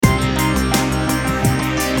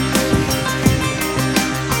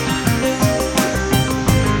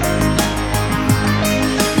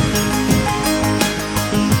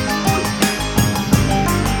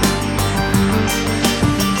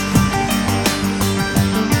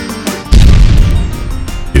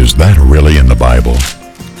Is that really in the Bible?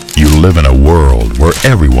 You live in a world where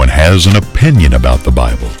everyone has an opinion about the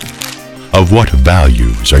Bible. Of what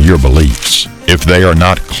values are your beliefs if they are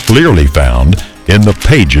not clearly found in the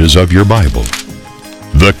pages of your Bible?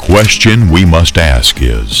 The question we must ask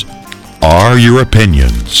is, are your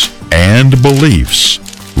opinions and beliefs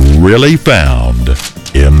really found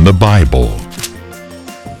in the Bible?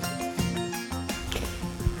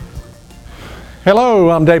 Hello,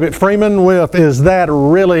 I'm David Freeman with Is That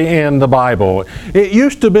Really in the Bible? It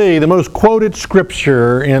used to be the most quoted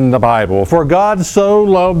scripture in the Bible. For God so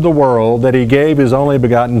loved the world that He gave His only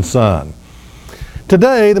begotten Son.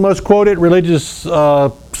 Today, the most quoted religious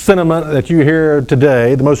sentiment that you hear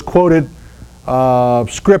today, the most quoted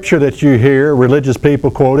scripture that you hear religious people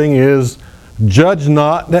quoting is, "Judge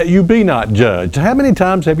not that you be not judged." How many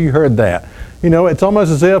times have you heard that? You know, it's almost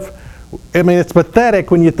as if, it's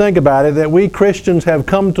pathetic when you think about it that we Christians have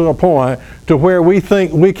come to a point to where we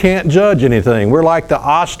think we can't judge anything. We're like the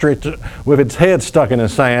ostrich with its head stuck in the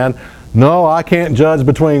sand. No, I can't judge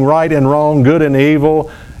between right and wrong, good and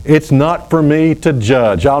evil. It's not for me to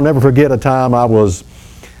judge. I'll never forget a time it's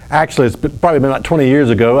probably been about 20 years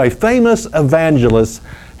ago, a famous evangelist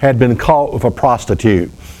had been caught with a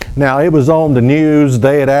prostitute. Now, it was on the news.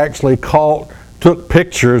 They had actually took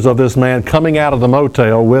pictures of this man coming out of the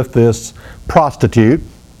motel with this prostitute.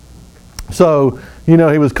 So, he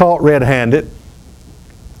was caught red-handed.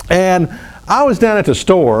 And I was down at the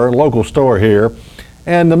store, local store here,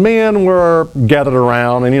 and the men were gathered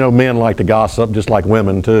around, and men like to gossip, just like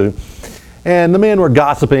women too. And the men were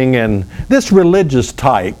gossiping, and this religious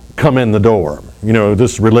type come in the door,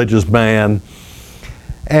 this religious man.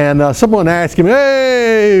 And someone asked him,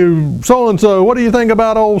 "Hey, so-and-so, what do you think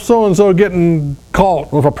about old so-and-so getting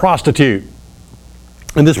caught with a prostitute?"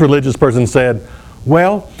 And this religious person said,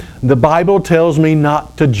 "Well, the Bible tells me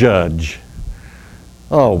not to judge."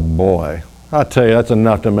 Oh boy, I tell you, that's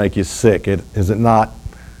enough to make you sick, is it not?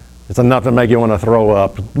 It's enough to make you want to throw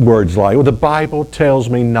up. Words like, "Well, the Bible tells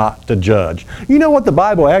me not to judge." You know what the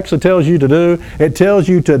Bible actually tells you to do? It tells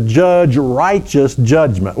you to judge righteous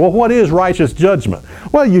judgment. Well, what is righteous judgment?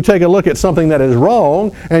 Well, you take a look at something that is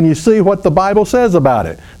wrong and you see what the Bible says about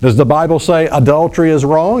it. Does the Bible say adultery is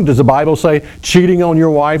wrong? Does the Bible say cheating on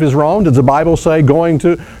your wife is wrong? Does the Bible say going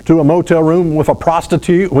to a motel room with a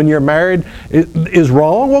prostitute when you're married is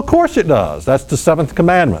wrong? Well, of course it does. That's the 7th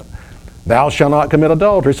commandment. Thou shalt not commit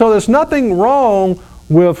adultery. So there's nothing wrong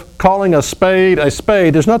with calling a spade a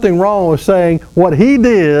spade. There's nothing wrong with saying what he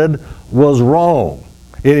did was wrong.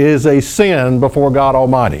 It is a sin before God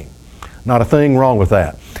Almighty. Not a thing wrong with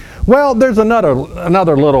that. Well, there's another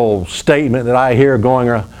little statement that I hear going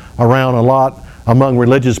around a lot among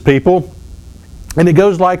religious people. And it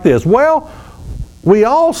goes like this. Well, we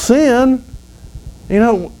all sin.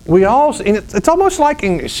 It's almost like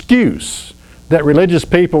an excuse that religious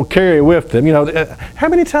people carry with them. How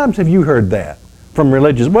many times have you heard that from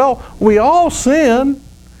religious? Well, we all sin.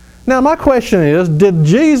 Now, my question is, did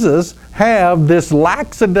Jesus have this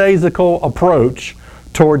lackadaisical approach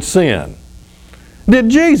towards sin? Did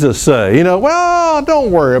Jesus say, well,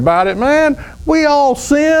 don't worry about it, man. We all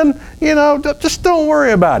sin. Just don't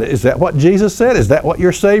worry about it. Is that what Jesus said? Is that what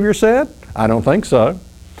your Savior said? I don't think so.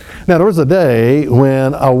 Now, there was a day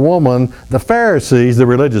when a woman, the Pharisees, the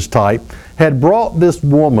religious type, had brought this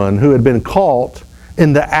woman who had been caught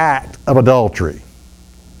in the act of adultery.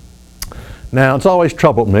 Now, it's always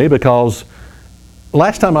troubled me because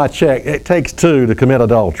last time I checked, it takes 2 to commit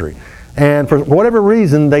adultery. And for whatever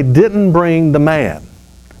reason, they didn't bring the man,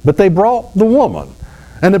 but they brought the woman.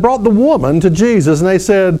 And they brought the woman to Jesus, and they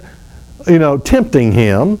said, tempting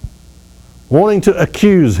him, wanting to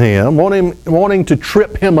accuse him, wanting to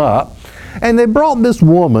trip him up. And they brought this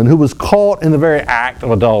woman who was caught in the very act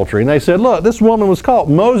of adultery. And they said, look, this woman was caught.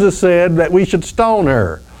 Moses said that we should stone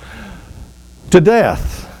her to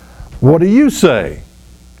death. What do you say?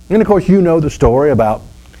 And of course, you know the story about,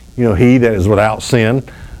 he that is without sin,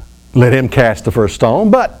 let him cast the first stone.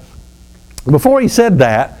 But before he said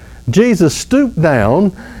that, Jesus stooped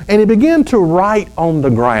down and he began to write on the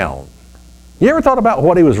ground. You ever thought about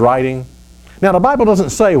what he was writing? Now, the Bible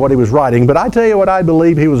doesn't say what he was writing, but I tell you what I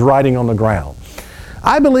believe he was writing on the ground.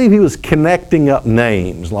 I believe he was connecting up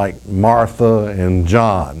names like Martha and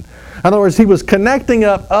John. In other words, he was connecting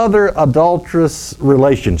up other adulterous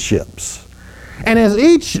relationships. And as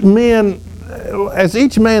each man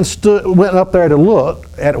went up there to look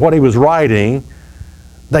at what he was writing,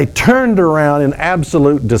 they turned around in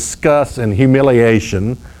absolute disgust and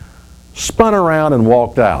humiliation, spun around and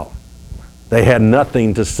walked out. They had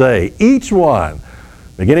nothing to say. Each one,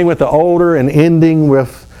 beginning with the older and ending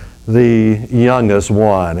with the youngest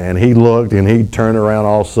one, and he looked and he turned around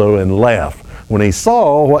also and left when he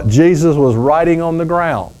saw what Jesus was writing on the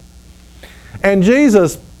ground. And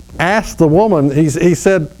Jesus asked the woman, he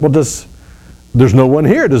said, well, there's no one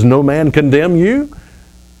here. Does no man condemn you?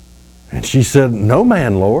 And she said, no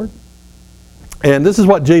man, Lord. And this is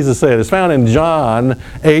what Jesus said. It's found in John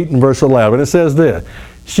 8 and verse 11. It says this.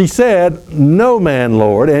 She said, no man,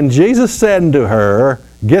 Lord. And Jesus said unto her,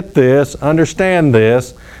 get this, understand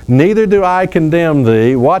this, neither do I condemn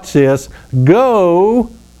thee. Watch this.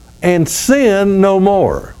 Go and sin no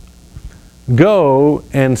more. Go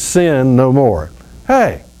and sin no more.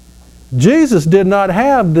 Hey, Jesus did not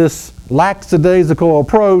have this lackadaisical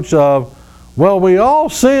approach of, well, we all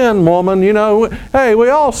sin, woman, hey, we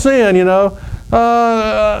all sin,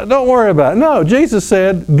 don't worry about it. No, Jesus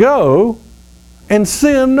said, go and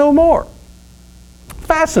sin no more.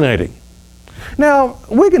 Fascinating. Now,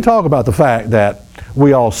 we can talk about the fact that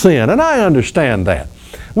we all sin, and I understand that.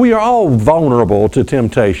 We are all vulnerable to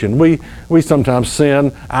temptation. We sometimes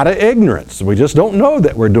sin out of ignorance. We just don't know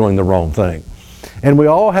that we're doing the wrong thing. And we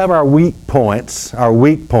all have our weak points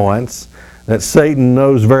that Satan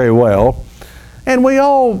knows very well. And we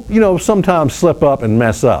all, sometimes slip up and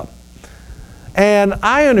mess up. And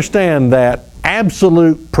I understand that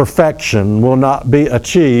absolute perfection will not be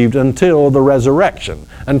achieved until the resurrection,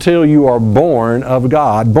 until you are born of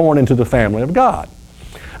God, born into the family of God.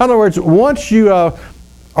 In other words, once you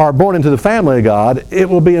are born into the family of God, it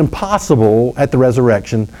will be impossible at the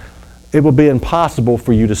resurrection, it will be impossible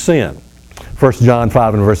for you to sin. 1 John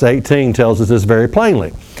 5 and verse 18 tells us this very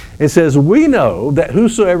plainly. It says, we know that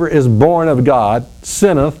whosoever is born of God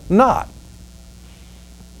sinneth not.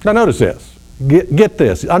 Now notice this. Get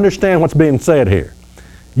this. Understand what's being said here.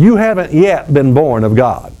 You haven't yet been born of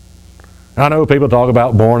God. I know people talk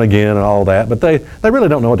about born again and all that, but they really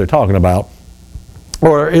don't know what they're talking about.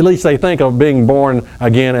 Or at least they think of being born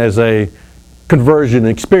again as a conversion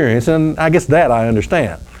experience, and I guess that I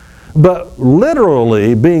understand. But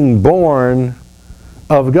literally being born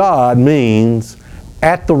of God means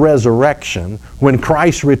at the resurrection, when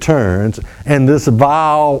Christ returns and this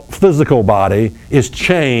vile physical body is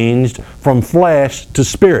changed from flesh to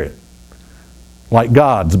spirit, like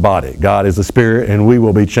God's body. God is a spirit, and we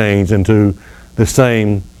will be changed into the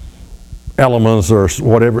same elements or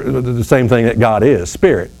whatever, the same thing that God is,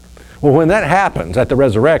 spirit. Well, when that happens at the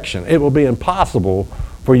resurrection, it will be impossible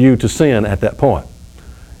for you to sin at that point.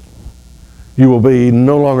 You will be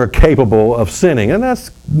no longer capable of sinning, and that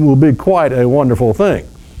will be quite a wonderful thing.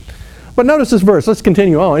 But notice this verse. Let's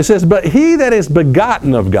continue on. It says, but he that is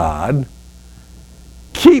begotten of God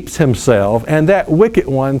keeps himself, and that wicked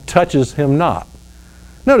one touches him not.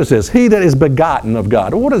 Notice this. He that is begotten of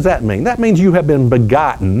God. What does that mean? That means you have been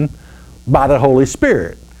begotten by the Holy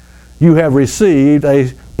Spirit. You have received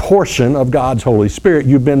a portion of God's Holy Spirit.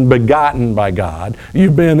 You've been begotten by God.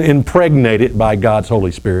 You've been impregnated by God's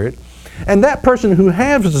Holy Spirit. And that person who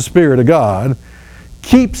has the Spirit of God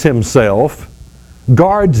keeps himself,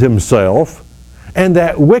 guards himself, and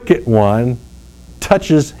that wicked one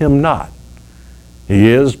touches him not. He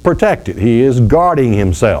is protected. He is guarding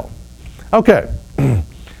himself. Okay.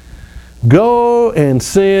 Go and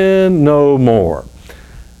sin no more.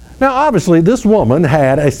 Now, obviously, this woman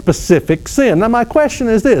had a specific sin. Now, my question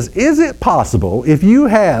is this. Is it possible, if you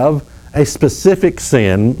have a specific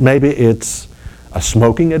sin, maybe it's a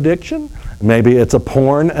smoking addiction, maybe it's a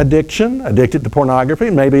porn addiction, addicted to pornography,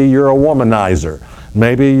 maybe you're a womanizer,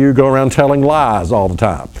 maybe you go around telling lies all the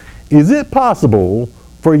time. Is it possible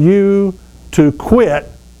for you to quit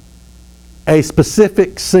a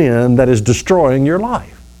specific sin that is destroying your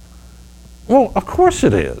life? Well, of course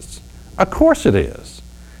it is. Of course it is.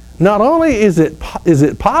 Not only is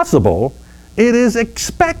it possible, it is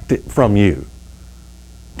expected from you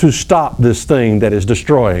to stop this thing that is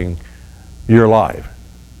destroying your life.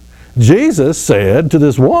 Jesus said to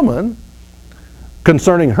this woman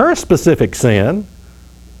concerning her specific sin,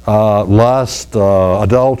 lust,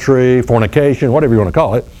 adultery, fornication, whatever you want to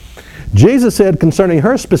call it, Jesus said concerning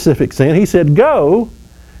her specific sin, he said, go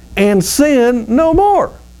and sin no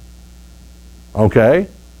more. Okay?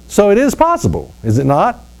 So it is possible, is it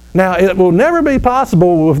not? Now, it will never be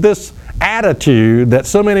possible with this attitude that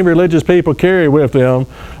so many religious people carry with them.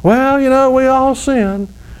 Well, we all sin.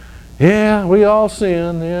 Yeah, we all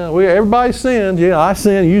sin. Yeah, everybody sins. Yeah, I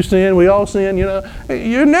sin, you sin, we all sin.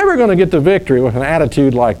 You're never going to get the victory with an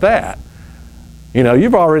attitude like that.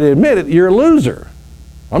 You've already admitted you're a loser.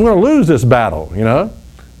 I'm going to lose this battle,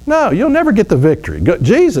 No, you'll never get the victory.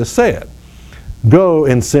 Jesus said, go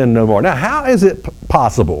and sin no more. Now, how is it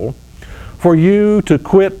possible for you to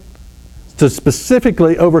quit to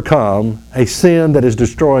specifically overcome a sin that is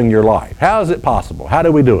destroying your life. How is it possible? How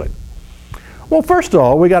do we do it? Well, first of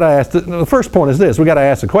all, we got to ask, the first point is this, we got to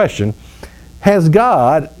ask the question, has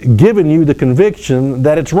God given you the conviction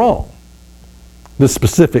that it's wrong? The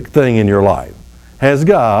specific thing in your life. Has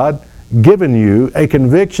God given you a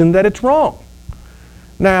conviction that it's wrong?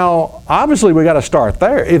 Now, obviously we got to start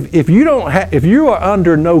there. If you are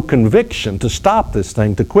under no conviction to stop this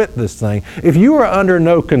thing, to quit this thing, if you are under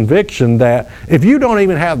no conviction that, if you don't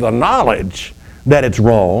even have the knowledge that it's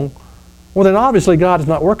wrong, well then obviously God is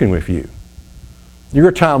not working with you.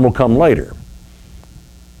 Your time will come later.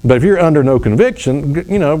 But if you're under no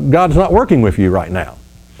conviction, God's not working with you right now.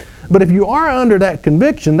 But if you are under that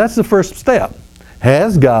conviction, that's the first step.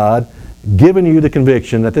 Has God given you the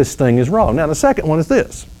conviction that this thing is wrong? Now the second one is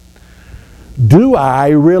this. Do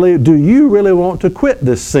you really want to quit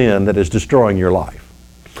this sin that is destroying your life?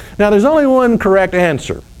 Now there's only one correct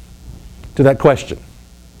answer to that question.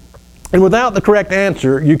 And without the correct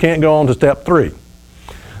answer, you can't go on to step 3.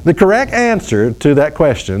 The correct answer to that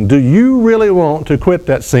question, do you really want to quit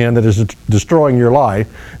that sin that is destroying your life?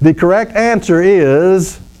 The correct answer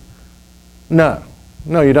is no.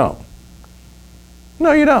 No, you don't.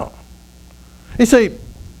 No, you don't. You see,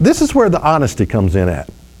 this is where the honesty comes in at.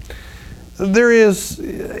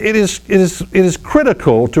 It is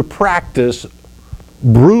critical to practice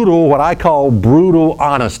what I call brutal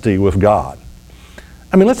honesty with God.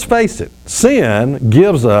 I mean, let's face it, sin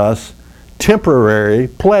gives us temporary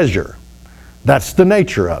pleasure. That's the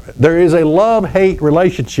nature of it. There is a love-hate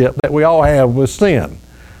relationship that we all have with sin.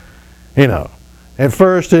 At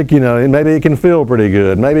first, maybe it can feel pretty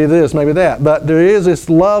good, maybe this, maybe that, but there is this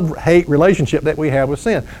love-hate relationship that we have with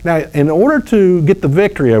sin. Now, in order to get the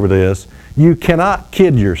victory over this, you cannot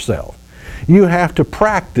kid yourself. You have to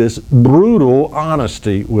practice brutal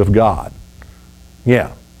honesty with God.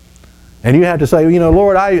 Yeah. And you have to say,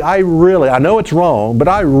 Lord, I know it's wrong, but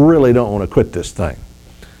I really don't want to quit this thing.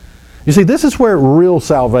 You see, this is where real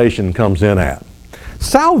salvation comes in at.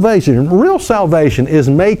 Real salvation is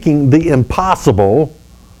making the impossible,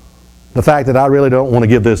 the fact that I really don't want to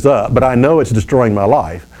give this up, but I know it's destroying my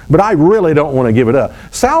life, but I really don't want to give it up.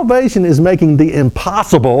 Salvation is making the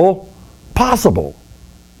impossible possible.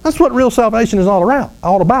 That's what real salvation is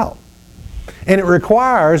all about. And it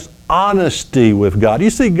requires honesty with God. You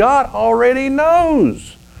see, God already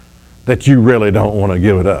knows that you really don't want to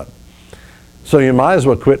give it up. So you might as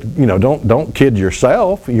well quit, don't kid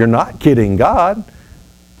yourself. You're not kidding God.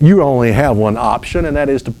 You only have one option, and that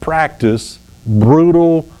is to practice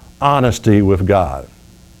brutal honesty with God.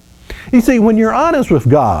 You see, when you're honest with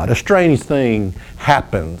God, a strange thing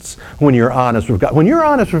happens when you're honest with God. When you're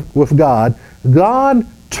honest with God, God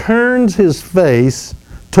turns His face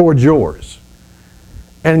towards yours.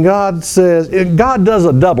 And God does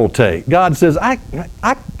a double take. God says, I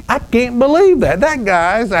can't believe that. That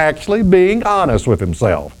guy's actually being honest with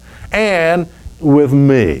himself and with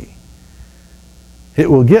me. It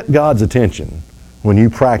will get God's attention when you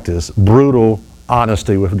practice brutal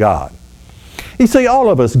honesty with God. You see, all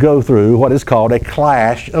of us go through what is called a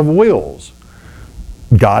clash of wills.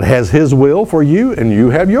 God has His will for you and you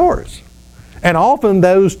have yours. And often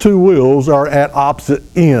those two wills are at opposite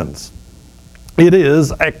ends. It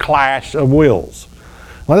is a clash of wills.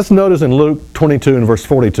 Let's notice in Luke 22 and verse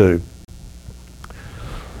 42.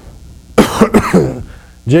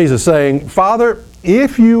 Jesus saying, Father,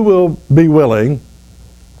 if you will be willing,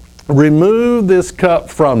 remove this cup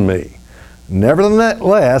from me.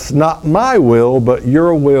 Nevertheless, not my will, but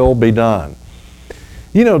your will be done.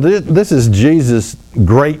 This is Jesus'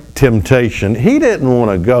 great temptation. He didn't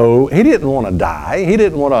want to go, He didn't want to die. He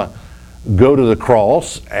didn't want to go to the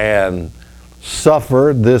cross and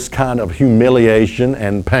suffer this kind of humiliation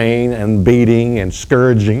and pain and beating and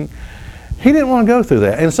scourging. He didn't want to go through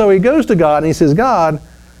that. And so He goes to God and He says, God,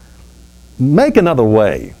 make another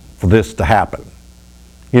way for this to happen.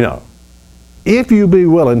 If you be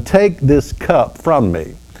willing, take this cup from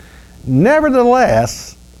me.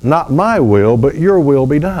 Nevertheless, not my will, but your will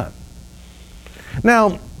be done. Now,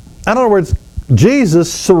 in other words,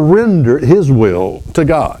 Jesus surrendered His will to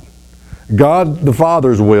God. God the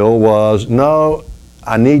Father's will was, no,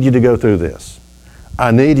 I need you to go through this.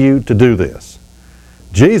 I need you to do this.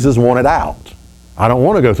 Jesus wanted out. I don't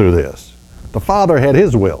want to go through this. The Father had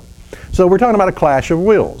His will. So we're talking about a clash of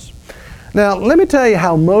wills. Now, let me tell you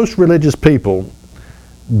how most religious people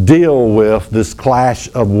deal with this clash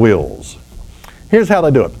of wills. Here's how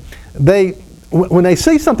they do it. When they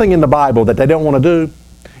see something in the Bible that they don't want to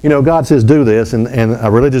do, God says do this, and a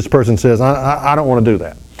religious person says, I don't want to do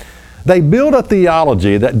that. They build a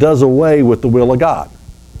theology that does away with the will of God.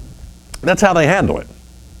 That's how they handle it.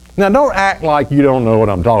 Now, don't act like you don't know what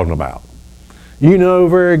I'm talking about. You know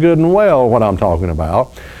very good and well what I'm talking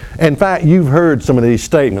about. In fact, you've heard some of these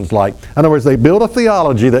statements like, in other words, they build a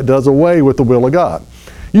theology that does away with the will of God.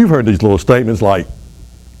 You've heard these little statements like,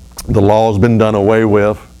 the law's been done away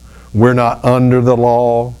with, we're not under the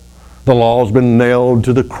law's been nailed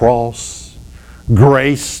to the cross,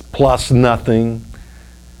 grace plus nothing,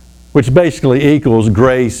 which basically equals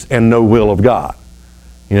grace and no will of God.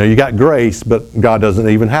 You know, you got grace, but God doesn't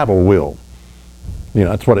even have a will. You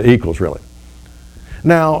know, that's what it equals, really.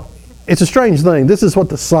 Now, it's a strange thing. This is what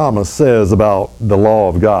the psalmist says about the law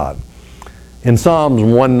of God. In Psalms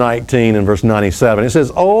 119 and verse 97, it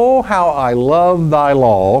says, "Oh, how I love thy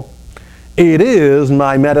law. It is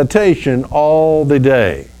my meditation all the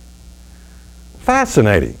day."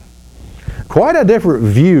 Fascinating. Quite a different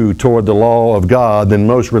view toward the law of God than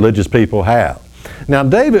most religious people have. Now,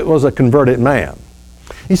 David was a converted man.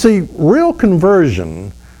 You see, real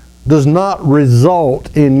conversion does not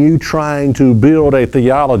result in you trying to build a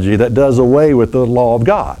theology that does away with the law of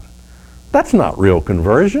God. That's not real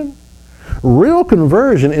conversion. Real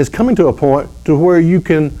conversion is coming to a point to where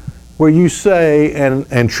you say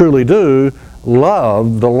and truly do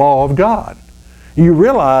love the law of God. You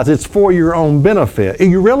realize it's for your own benefit.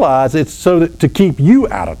 You realize it's so that to keep you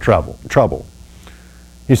out of trouble.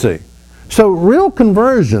 You see. So real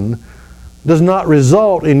conversion does not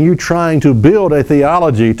result in you trying to build a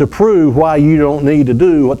theology to prove why you don't need to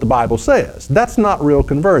do what the Bible says. That's not real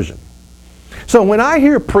conversion. So when I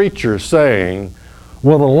hear preachers saying,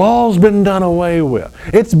 well, the law's been done away with.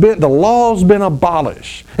 The law's been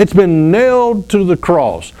abolished. It's been nailed to the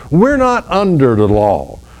cross. We're not under the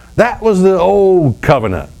law. That was the old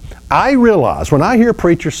covenant. I realize, when I hear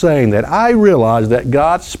preachers saying that, I realize that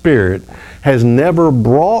God's Spirit has never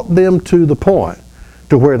brought them to the point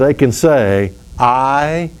to where they can say,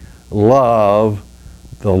 I love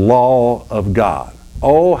the law of God.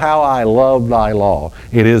 Oh, how I love thy law.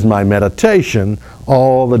 It is my meditation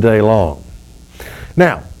all the day long.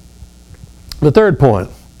 Now, the third point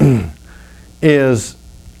is,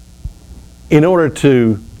 in order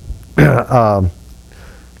to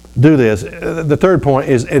do this, the third point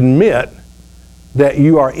is admit that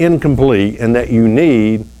you are incomplete and that you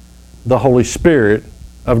need the Holy Spirit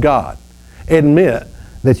of God. Admit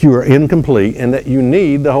that you are incomplete and that you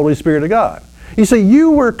need the Holy Spirit of God. You see,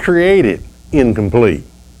 you were created incomplete.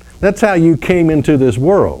 That's how you came into this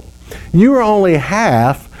world. You are only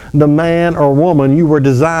half the man or woman you were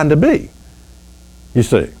designed to be. You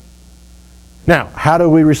see. Now, how do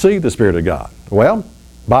we receive the Spirit of God? Well,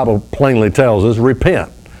 the Bible plainly tells us,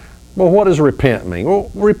 repent. Well, what does repent mean?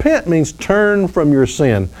 Well, repent means turn from your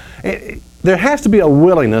sin. There has to be a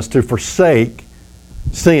willingness to forsake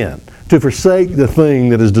sin, to forsake the thing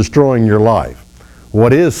that is destroying your life.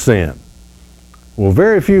 What is sin? Well,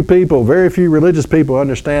 very few religious people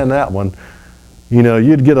understand that one. You know,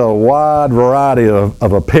 you'd get a wide variety of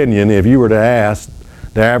opinion if you were to ask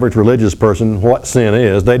the average religious person what sin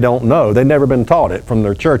is. They don't know. They've never been taught it from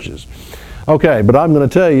their churches. Okay, but I'm going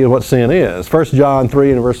to tell you what sin is. 1 John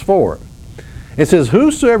 3 and verse 4. It says,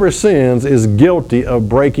 whosoever sins is guilty of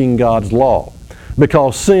breaking God's law,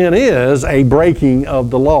 because sin is a breaking of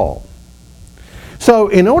the law. So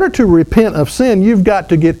in order to repent of sin, you've got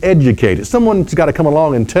to get educated. Someone's got to come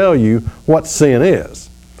along and tell you what sin is.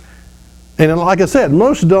 And like I said,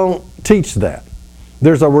 most don't teach that.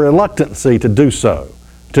 There's a reluctancy to do so,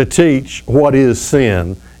 to teach what is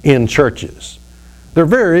sin in churches. There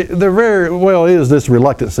very well is this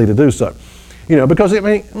reluctancy to do so. You know, because I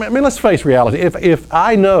mean, let's face reality. If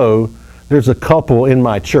I know there's a couple in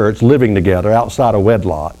my church living together outside of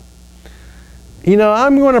wedlock, you know,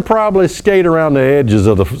 I'm going to probably skate around the edges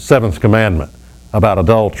of the seventh commandment about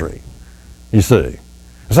adultery, you see.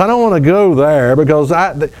 So I don't want to go there because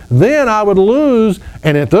then I would lose,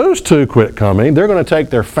 and if those two quit coming, they're going to take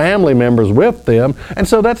their family members with them, and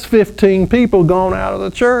so that's 15 people gone out of the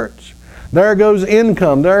church. There goes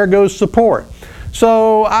income, there goes support.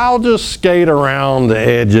 So I'll just skate around the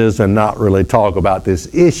edges and not really talk about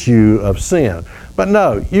this issue of sin. But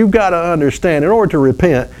no, you've got to understand, in order to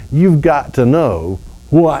repent, you've got to know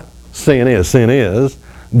what sin is. Sin is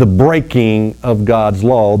the breaking of God's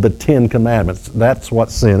law, the 10 commandments. That's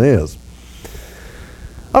what sin is.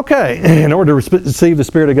 Okay, in order to receive the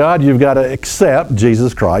Spirit of God, you've got to accept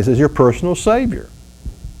Jesus Christ as your personal Savior.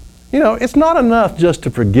 You know, it's not enough just to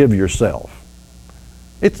forgive yourself.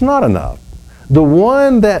 It's not enough. The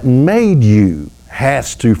one that made you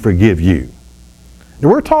has to forgive you.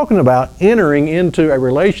 We're talking about entering into a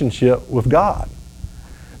relationship with God.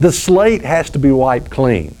 The slate has to be wiped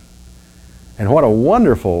clean. And what a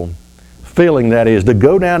wonderful feeling that is, to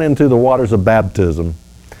go down into the waters of baptism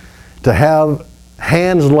to have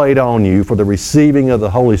hands laid on you for the receiving of the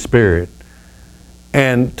Holy Spirit,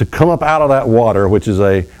 and to come up out of that water, which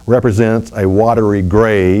represents a watery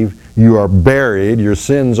grave. You are buried, your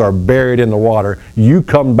sins are buried in the water. You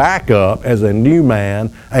come back up as a new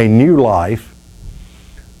man, a new life.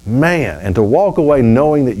 Man, and to walk away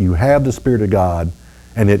knowing that you have the Spirit of God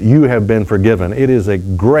and that you have been forgiven, it is a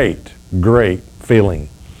great, great feeling.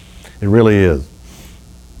 It really is.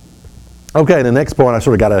 Okay, the next point, I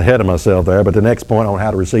sort of got ahead of myself there, but the next point on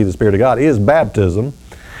how to receive the Spirit of God is baptism.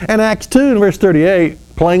 And Acts 2 and verse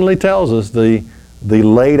 38 plainly tells us the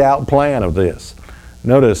laid out plan of this.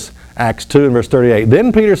 Notice Acts 2 and verse 38.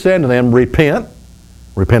 Then Peter said to them, repent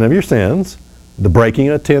of your sins, the breaking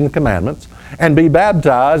of the 10 commandments, and be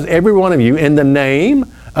baptized, every one of you, in the name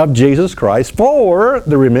of Jesus Christ for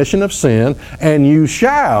the remission of sin, and you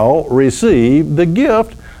shall receive the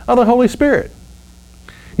gift of the Holy Spirit.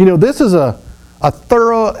 You know, this is a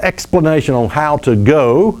thorough explanation on how to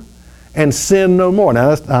go and sin no more.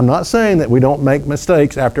 Now, I'm not saying that we don't make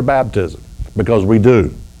mistakes after baptism, because we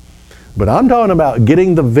do. But I'm talking about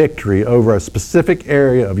getting the victory over a specific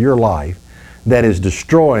area of your life that is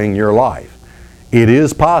destroying your life. It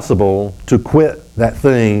is possible to quit that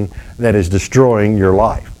thing that is destroying your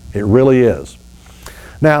life. It really is.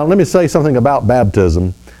 Now, let me say something about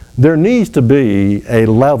baptism. There needs to be a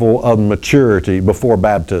level of maturity before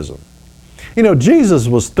baptism. You know, Jesus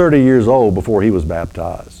was 30 years old before he was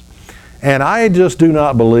baptized. And I just do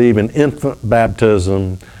not believe in infant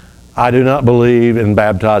baptism. I do not believe in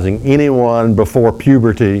baptizing anyone before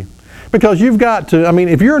puberty. Because you've got to,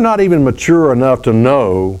 if you're not even mature enough to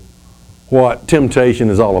know what temptation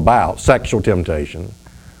is all about, sexual temptation,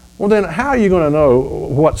 well then how are you going to know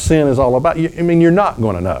what sin is all about? You're not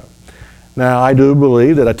going to know. Now, I do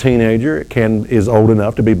believe that a teenager is old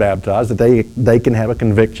enough to be baptized, that they can have a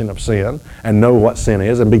conviction of sin and know what sin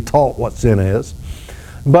is and be taught what sin is.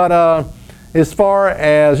 But as far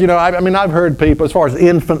as, I've heard people, as far as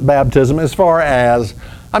infant baptism,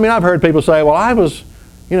 I've heard people say, well, I was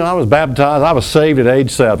baptized, I was saved at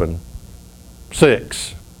age 7,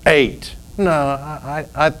 6, 8. No,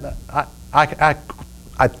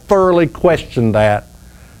 I thoroughly question that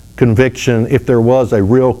conviction if there was a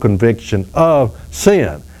real conviction of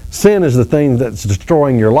sin. Sin is the thing that's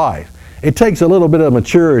destroying your life. It takes a little bit of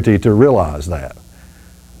maturity to realize that.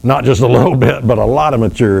 Not just a little bit, but a lot of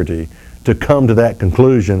maturity to come to that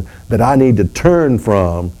conclusion that I need to turn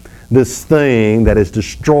from this thing that is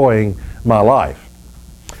destroying my life.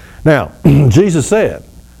 Now, Jesus said,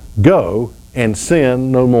 go and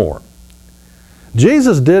sin no more.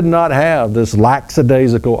 Jesus did not have this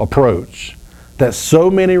lackadaisical approach that so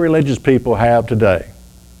many religious people have today.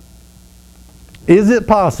 Is it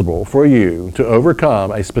possible for you to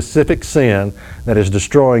overcome a specific sin that is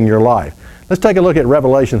destroying your life? Let's take a look at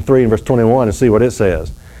Revelation 3 and verse 21 and see what it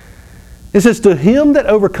says. It says, to him that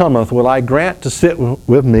overcometh will I grant to sit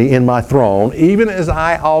with me in my throne, even as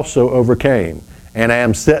I also overcame, and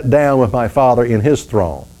am set down with my Father in his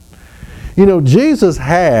throne. You know, Jesus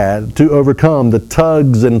had to overcome the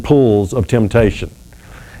tugs and pulls of temptation.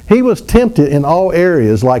 He was tempted in all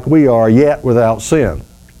areas like we are, yet without sin.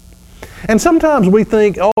 And sometimes we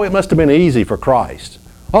think, oh, it must have been easy for Christ.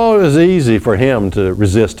 Oh, it was easy for him to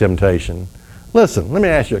resist temptation. Listen, let me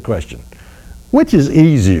ask you a question. Which is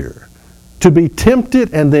easier, to be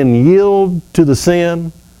tempted and then yield to the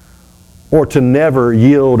sin, or to never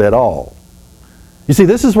yield at all? You see,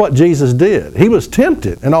 this is what Jesus did. He was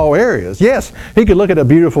tempted in all areas. Yes, he could look at a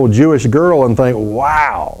beautiful Jewish girl and think,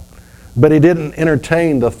 wow, but he didn't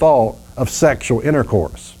entertain the thought of sexual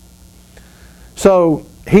intercourse. So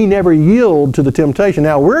he never yielded to the temptation.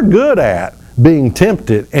 Now, we're good at being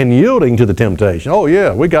tempted and yielding to the temptation. Oh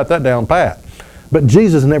yeah, we got that down pat. But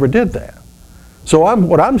Jesus never did that. So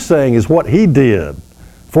what I'm saying is what he did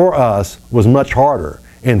for us was much harder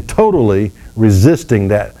in totally resisting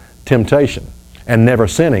that temptation and never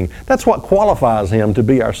sinning. That's what qualifies him to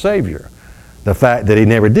be our Savior. The fact that he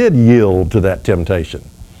never did yield to that temptation.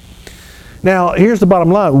 Now, here's the bottom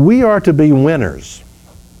line. We are to be winners.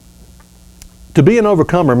 To be an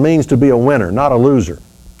overcomer means to be a winner, not a loser.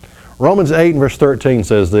 Romans 8 and verse 13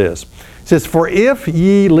 says this. It says, for if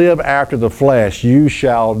ye live after the flesh, you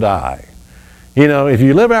shall die. You know, if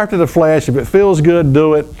you live after the flesh, if it feels good,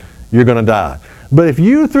 do it, you're going to die. But if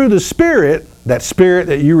you, through the Spirit, that Spirit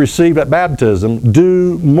that you received at baptism,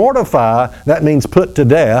 do mortify, that means put to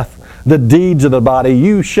death, the deeds of the body,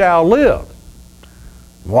 you shall live.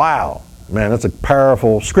 Wow. Man, that's a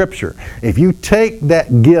powerful scripture. If you take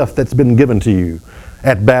that gift that's been given to you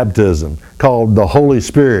at baptism, called the Holy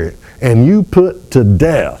Spirit, and you put to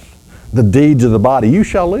death the deeds of the body, you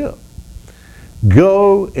shall live.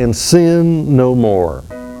 Go and sin no more.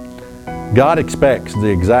 God expects the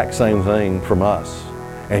exact same thing from us,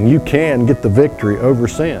 and you can get the victory over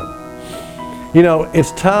sin. You know,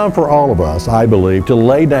 it's time for all of us, I believe, to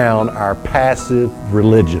lay down our passive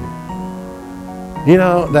religion. You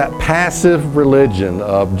know, that passive religion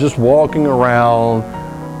of just walking around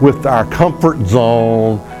with our comfort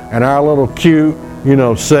zone and our little cute,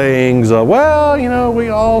 sayings of, well, we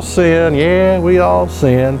all sin. Yeah, we all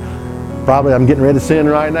sin. Probably I'm getting ready to sin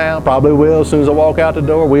right now. Probably will as soon as I walk out the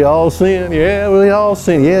door. We all sin. Yeah, we all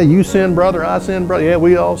sin. Yeah, you sin, brother. I sin, brother. Yeah,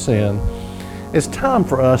 we all sin. It's time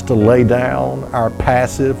for us to lay down our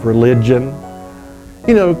passive religion.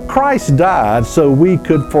 Christ died so we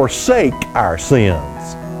could forsake our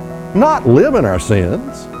sins, not live in our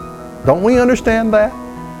sins. Don't we understand that?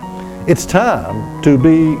 It's time to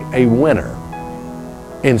be a winner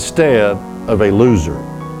instead of a loser.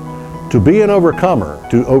 To be an overcomer,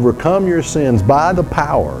 to overcome your sins by the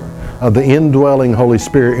power of the indwelling Holy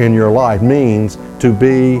Spirit in your life means to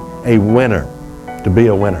be a winner, to be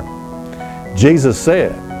a winner. Jesus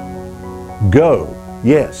said, go,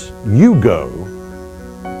 yes, you go,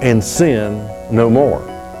 and sin no more.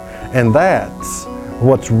 And that's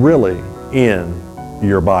what's really in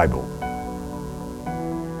your Bible.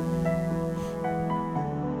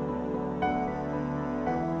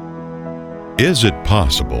 Is it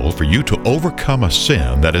possible for you to overcome a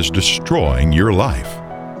sin that is destroying your life?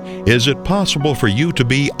 Is it possible for you to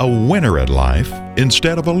be a winner at life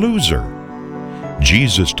instead of a loser?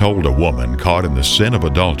 Jesus told a woman caught in the sin of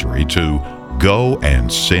adultery to go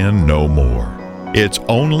and sin no more. It's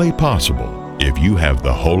only possible if you have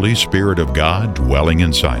the Holy Spirit of God dwelling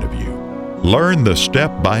inside of you. Learn the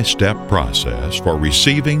step-by-step process for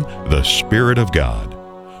receiving the Spirit of God.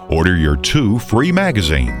 Order your 2 free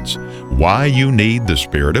magazines, Why You Need the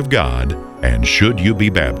Spirit of God and Should You Be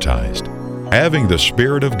Baptized. Having the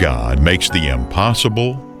Spirit of God makes the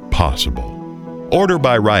impossible possible. Order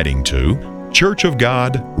by writing to Church of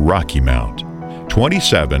God, Rocky Mount,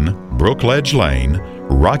 27 Brookledge Lane,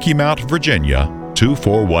 Rocky Mount, Virginia,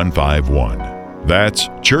 24151. That's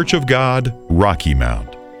Church of God, Rocky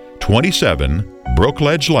Mount, 27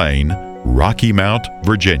 Brookledge Lane, Rocky Mount,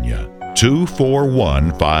 Virginia,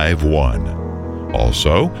 24151.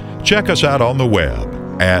 Also, check us out on the web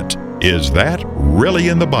at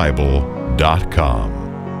isthatreallyinthebible.com.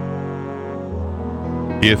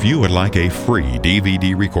 If you would like a free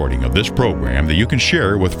DVD recording of this program that you can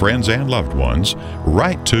share with friends and loved ones,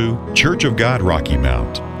 write to Church of God, Rocky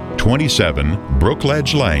Mount, 27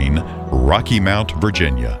 Brookledge Lane, Rocky Mount,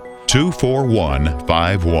 Virginia,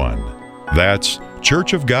 24151. That's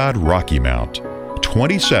Church of God, Rocky Mount,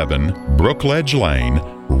 27 Brookledge Lane,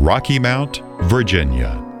 Rocky Mount,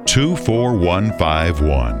 Virginia,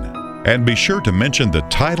 24151. And be sure to mention the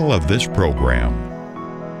title of this program,